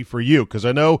Dusty for you? Because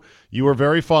I know you were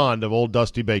very fond of old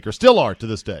Dusty Baker, still are to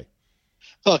this day.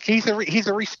 Look, he's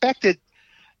a respected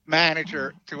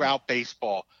manager throughout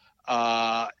baseball,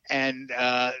 and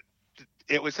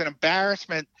it was an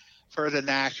embarrassment for the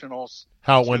Nationals.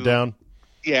 How it went down?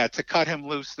 Yeah, to cut him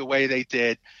loose the way they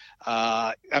did.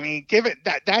 I mean, given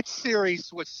that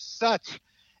series was such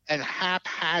an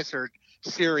haphazard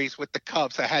series with the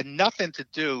Cubs that had nothing to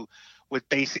do with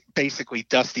basically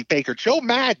Dusty Baker. Joe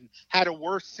Madden had a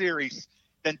worse series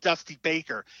than Dusty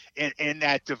Baker in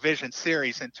that division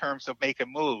series in terms of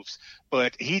making moves,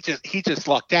 but he just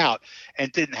lucked out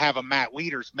and didn't have a Matt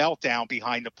Wieters meltdown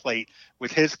behind the plate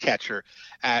with his catcher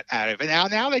out of it.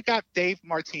 Now they've got Dave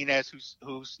Martinez,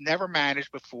 who's never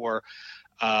managed before,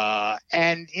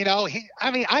 and you know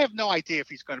I have no idea if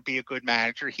he's going to be a good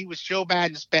manager. He was Joe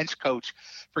Madden's bench coach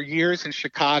for years in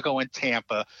Chicago and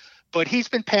Tampa. But he's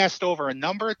been passed over a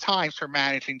number of times for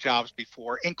managing jobs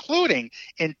before, including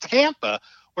in Tampa,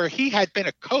 where he had been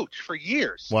a coach for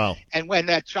years. Wow. And when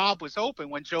that job was open,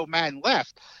 when Joe Madden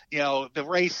left, the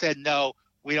Rays said, no,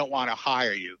 we don't want to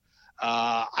hire you.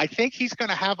 I think he's going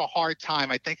to have a hard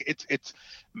time. I think it's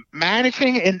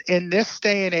managing in this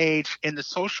day and age, in the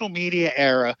social media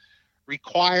era,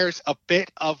 requires a bit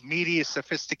of media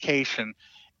sophistication.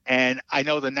 And I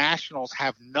know the Nationals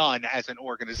have none as an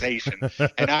organization.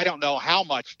 And I don't know how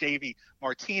much Davey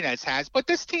Martinez has. But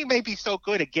this team may be so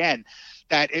good, again,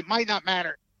 that it might not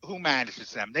matter who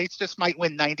manages them. They just might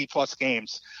win 90-plus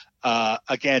games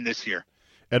again this year.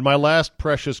 And my last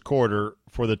precious quarter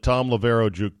for the Tom Lavero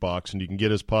Jukebox, and you can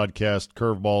get his podcast,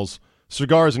 Curveballs,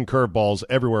 Cigars and Curveballs,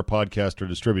 everywhere podcasts are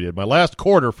distributed. My last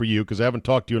quarter for you, because I haven't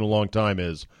talked to you in a long time,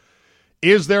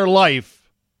 is there life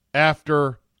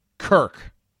after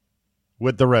Kirk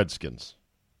with the Redskins?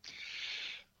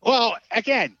 Well,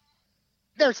 again,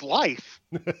 there's life,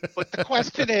 but the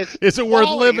question is it worth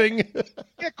living?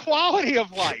 Quality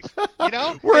of life,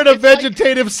 We're in a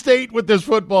vegetative state with this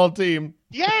football team.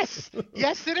 Yes,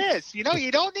 it is. You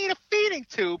don't need a feeding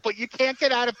tube, but you can't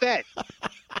get out of bed.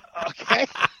 Okay?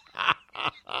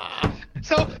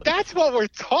 So that's what we're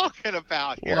talking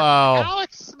about here. Wow.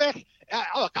 Alex Smith,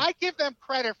 look, I give them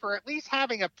credit for at least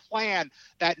having a plan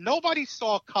that nobody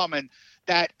saw coming,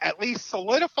 that at least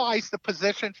solidifies the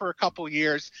position for a couple of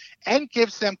years and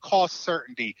gives them cost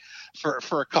certainty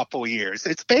for a couple of years.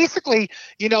 It's basically,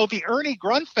 the Ernie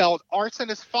Grunfeld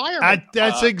arsonist fireman.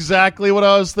 That's exactly what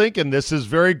I was thinking. This is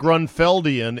very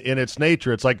Grunfeldian in its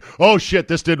nature. It's like, oh, shit,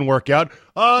 this didn't work out.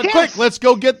 Yes. Quick, let's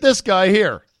go get this guy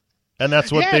here. And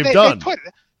that's what they've done.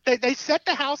 They set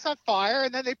the house on fire,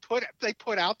 and then they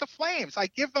put out the flames. I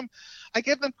give them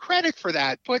credit for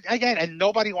that. But again, and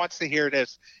nobody wants to hear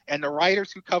this, and the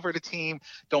writers who cover the team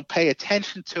don't pay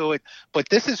attention to it. But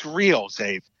this is real,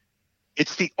 Zave.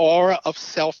 It's the aura of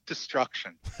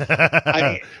self-destruction.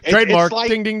 Trademark.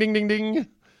 Ding, ding, ding, ding, ding.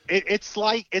 It's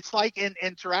like in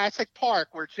Jurassic Park,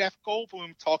 where Jeff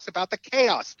Goldblum talks about the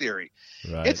chaos theory.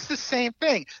 Right. It's the same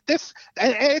thing.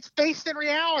 And it's based in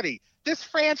reality. This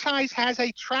franchise has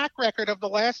a track record of the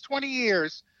last 20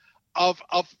 years of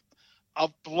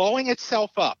blowing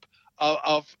itself up,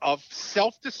 of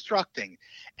self-destructing.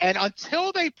 And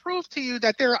until they prove to you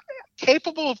that they're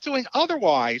capable of doing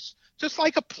otherwise, just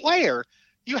like a player,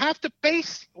 you have to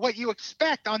base what you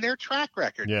expect on their track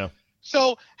record. Yeah.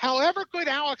 So however good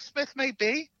Alex Smith may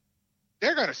be,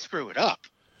 they're going to screw it up.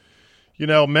 You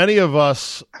know, many of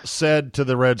us said to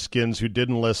the Redskins who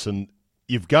didn't listen,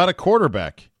 you've got a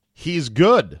quarterback. He's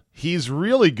good. He's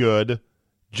really good.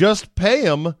 Just pay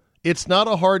him. It's not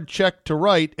a hard check to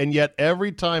write, and yet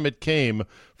every time it came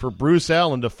for Bruce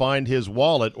Allen to find his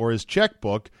wallet or his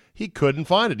checkbook, he couldn't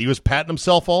find it. He was patting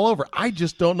himself all over. I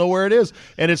just don't know where it is.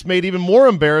 And it's made even more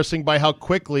embarrassing by how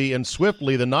quickly and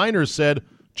swiftly the Niners said,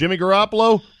 Jimmy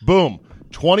Garoppolo, boom,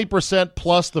 20%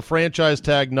 plus the franchise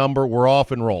tag number, we're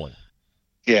off and rolling.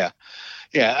 Yeah.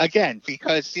 Again,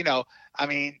 because, John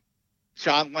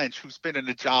Lynch, who's been in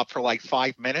the job for like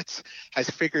 5 minutes, has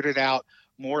figured it out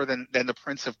more than the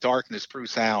Prince of Darkness,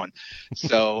 Bruce Allen.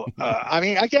 So,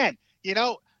 again, you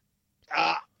don't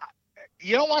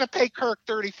want to pay Kirk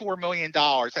 $34 million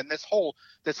and this whole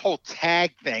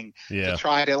tag thing to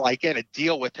try to get a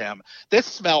deal with him. This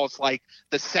smells like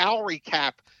the salary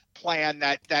cap plan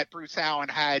that Bruce Allen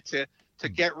had to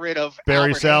get rid of Barry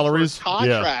Albert salaries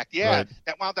contract. Right.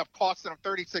 That wound up costing him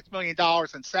 $36 million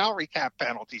in salary cap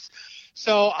penalties.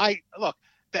 So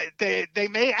they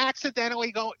may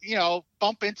accidentally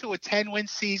bump into a 10-win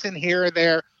season here or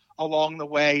there along the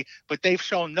way, but they've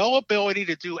shown no ability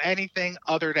to do anything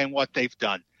other than what they've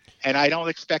done. And I don't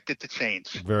expect it to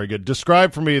change. Very good.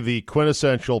 Describe for me the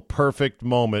quintessential perfect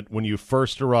moment when you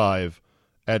first arrive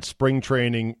at spring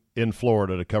training in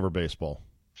Florida to cover baseball.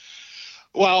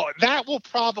 Well, that will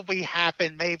probably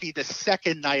happen maybe the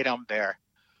second night I'm there,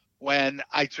 when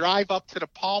I drive up to the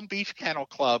Palm Beach Kennel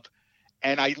Club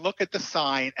and I look at the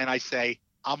sign and I say,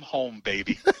 I'm home,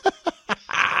 baby.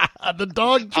 The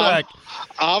dog track.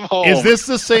 I'm home. Is this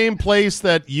the same place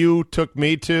that you took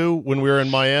me to when we were in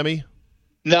Miami?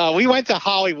 No, we went to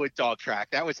Hollywood Dog Track.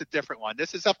 That was a different one.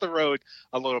 This is up the road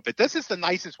a little bit. This is the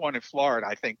nicest one in Florida,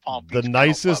 I think, Palm Beach. The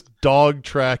nicest dog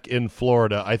track in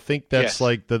Florida. I think that's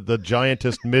like the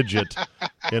giantest midget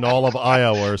in all of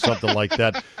Iowa or something like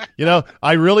that.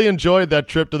 I really enjoyed that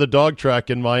trip to the dog track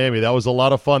in Miami. That was a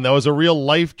lot of fun. That was a real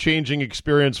life-changing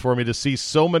experience for me to see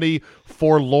so many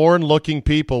forlorn-looking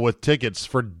people with tickets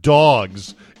for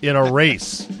dogs in a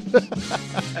race.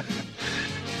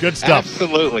 Good stuff.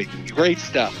 Absolutely. Great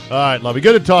stuff. All right, Lovey.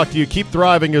 Good to talk to you. Keep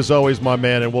thriving as always, my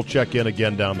man, and we'll check in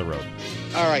again down the road.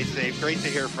 All right, Dave. Great to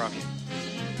hear from you.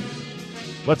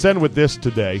 Let's end with this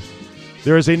today.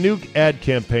 There is a new ad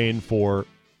campaign for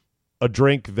a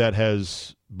drink that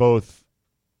has both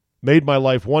made my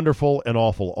life wonderful and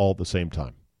awful all at the same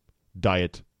time.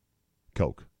 Diet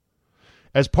Coke.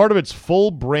 As part of its full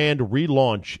brand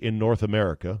relaunch in North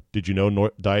America, did you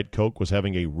know Diet Coke was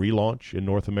having a relaunch in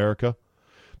North America?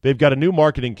 They've got a new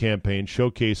marketing campaign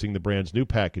showcasing the brand's new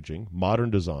packaging, modern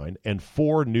design, and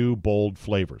 4 new bold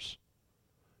flavors.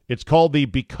 It's called the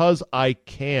Because I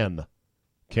Can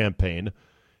campaign.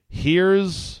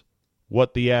 Here's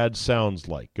what the ad sounds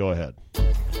like. Go ahead.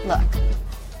 Look,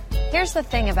 here's the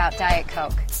thing about Diet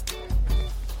Coke.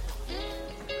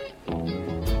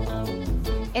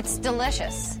 It's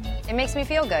delicious. It makes me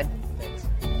feel good.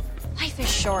 Life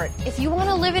is short. If you want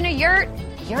to live in a yurt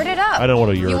it up. I don't know what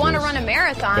a yurt is. You want to run a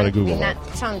marathon. Gotta Google that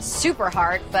sounds super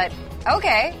hard, but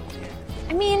okay.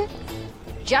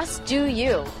 Just do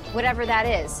you, whatever that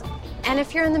is. And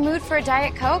if you're in the mood for a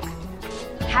Diet Coke,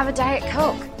 have a Diet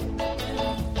Coke.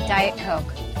 Diet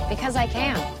Coke. Because I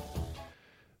can.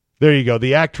 There you go.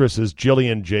 The actress is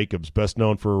Gillian Jacobs, best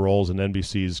known for her roles in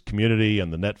NBC's Community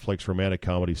and the Netflix romantic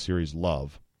comedy series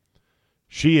Love.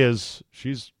 She's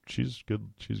good.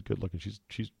 She's good looking. She's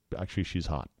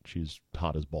hot. She's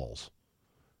hot as balls.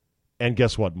 And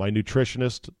guess what? My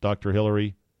nutritionist, Dr.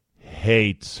 Hillary,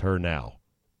 hates her now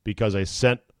because I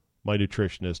sent my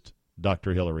nutritionist,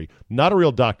 Dr. Hillary, not a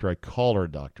real doctor. I call her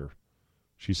a doctor.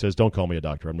 She says, don't call me a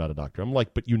doctor. I'm not a doctor. I'm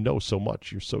like, but you know so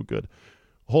much. You're so good.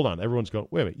 Hold on. Everyone's going,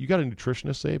 wait a minute. You got a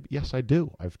nutritionist, Abe? Yes, I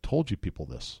do. I've told you people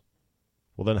this.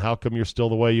 Well, then how come you're still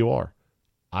the way you are?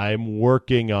 I'm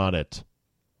working on it.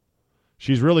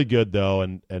 She's really good, though,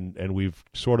 and we've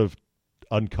sort of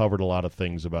uncovered a lot of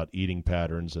things about eating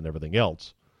patterns and everything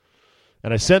else.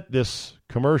 And I sent this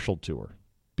commercial to her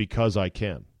because I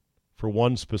can, for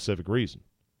one specific reason.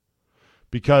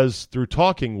 Because through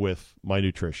talking with my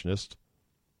nutritionist,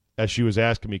 as she was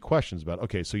asking me questions about,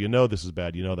 okay, so you know this is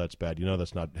bad, you know that's bad, you know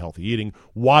that's not healthy eating,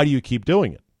 why do you keep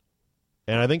doing it?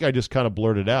 And I think I just kind of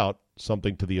blurted out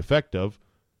something to the effect of,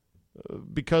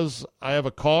 because I have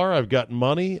a car, I've got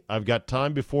money, I've got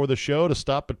time before the show to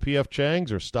stop at P.F.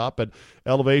 Chang's or stop at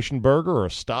Elevation Burger or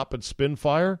stop at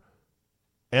Spinfire,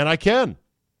 And I can.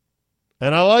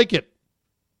 And I like it.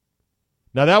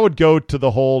 Now, that would go to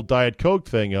the whole Diet Coke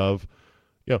thing of,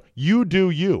 you do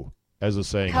you, as the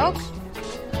saying Coke?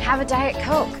 goes. Have a Diet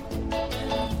Coke.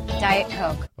 Diet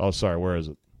Coke. Oh, sorry, where is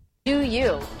it? Do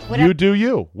you. You do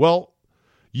you. Well,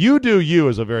 you do you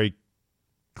is a very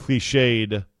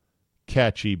cliched,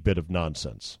 catchy bit of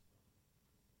nonsense.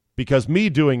 Because me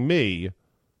doing me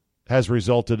has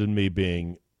resulted in me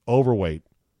being overweight,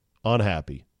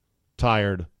 unhappy,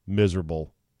 tired,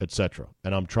 miserable, etc.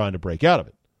 And I'm trying to break out of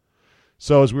it.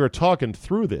 So as we were talking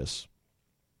through this,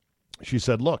 she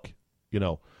said, look,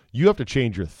 you have to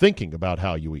change your thinking about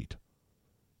how you eat.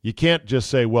 You can't just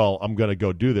say, well, I'm going to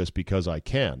go do this because I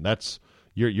can.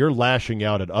 You're lashing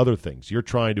out at other things. You're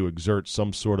trying to exert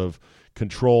some sort of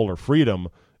control or freedom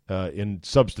in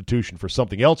substitution for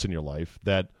something else in your life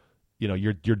that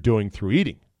you're doing through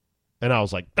eating. And I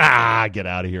was like, get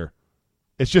out of here.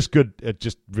 It's just good. It's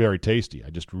just very tasty. I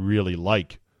just really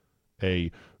like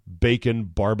a bacon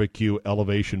barbecue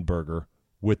elevation burger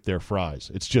with their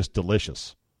fries. It's just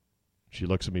delicious. She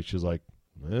looks at me. She's like,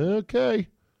 okay,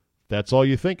 that's all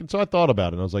you think. And so I thought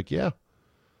about it. And I was like, yeah,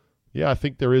 I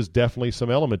think there is definitely some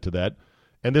element to that.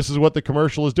 And this is what the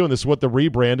commercial is doing. This is what the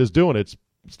rebrand is doing. It's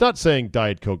not saying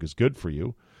Diet Coke is good for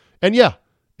you. And yeah,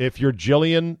 if you're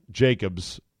Jillian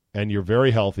Jacobs and you're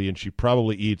very healthy, and she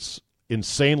probably eats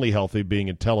insanely healthy, being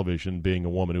in television, being a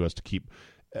woman who has to keep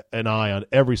an eye on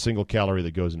every single calorie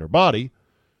that goes in her body,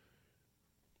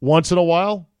 once in a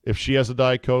while, if she has a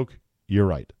Diet Coke, you're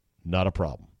right. Not a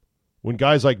problem. When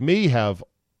guys like me have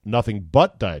nothing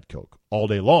but Diet Coke all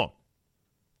day long,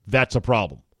 that's a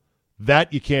problem.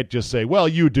 That you can't just say, well,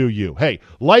 you do you. Hey,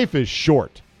 life is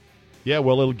short. Yeah,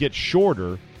 well, it'll get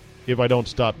shorter if I don't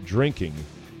stop drinking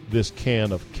this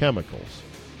can of chemicals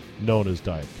known as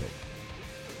Diet Coke.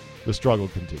 The struggle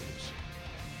continues.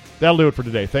 That'll do it for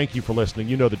today. Thank you for listening.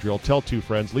 You know the drill. Tell 2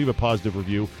 friends. Leave a positive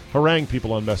review. Harangue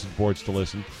people on message boards to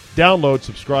listen. Download,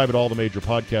 subscribe at all the major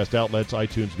podcast outlets,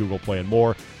 iTunes, Google Play, and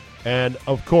more. And,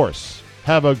 of course,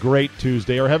 have a great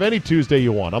Tuesday, or have any Tuesday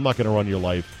you want. I'm not going to run your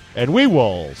life. And we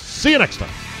will see you next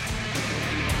time.